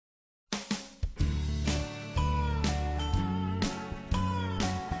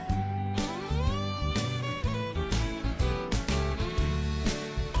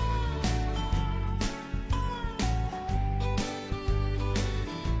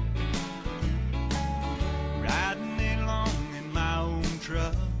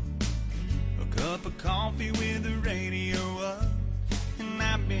coffee with the radio up, and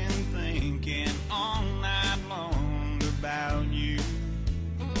I've been thinking all night long about you.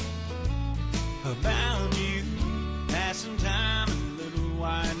 About you, passing time in little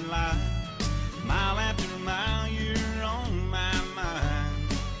white lies. Mile after mile, you're on my mind.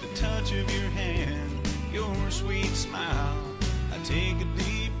 The touch of your hand, your sweet smile. I take a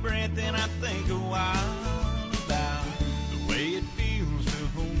deep breath and I think a while about the way it feels to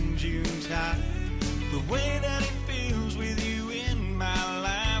hold you tight. The way that it feels with you in my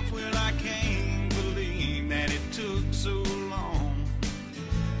life. Well, I can't believe that it took so long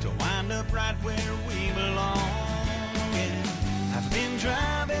to wind up right where we belong. Yeah, I've been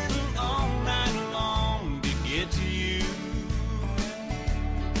driving all night long to get to you.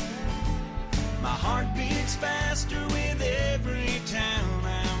 My heart beats faster with every town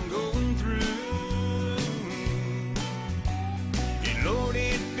I'm going through. And Lord,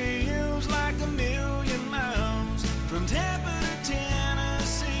 it feels like a million miles from Tampa to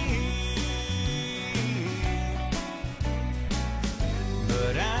Tennessee.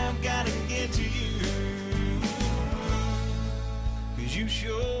 But I've got to get to you, 'cause you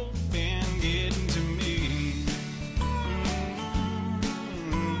sure been getting to me.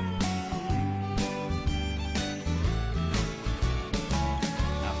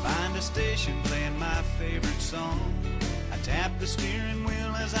 I find a station playing my favorite song. I tap the steering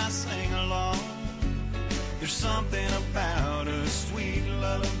wheel as I sing along. There's something about a sweet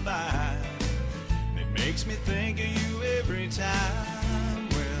lullaby that makes me think of you every time.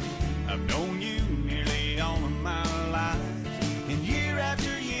 Well, I've known you nearly all of my life, and year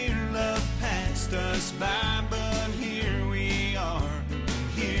after year love passed us by. But here we are, and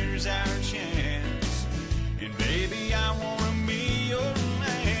here's our chance. And baby, I wanna be your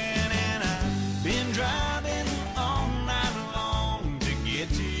man. And I've been driving all night long to get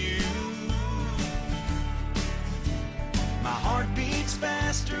to you. My heart beats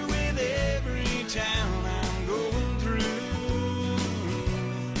faster with every town I'm going through.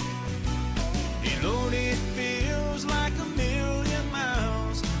 And Lord, it feels like a million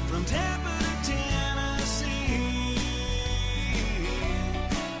miles from Tampa to Tennessee.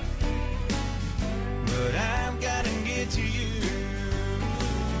 But I've got to get to you,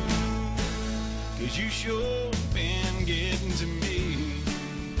 'cause you sure been getting to me.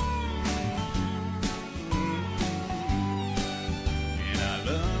 And I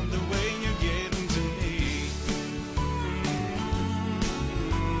love the way you're getting to me.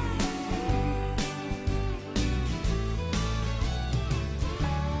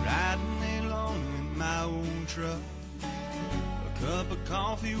 Riding along in my old truck, a cup of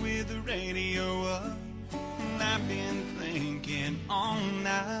coffee with the radio up, and I've been thinking all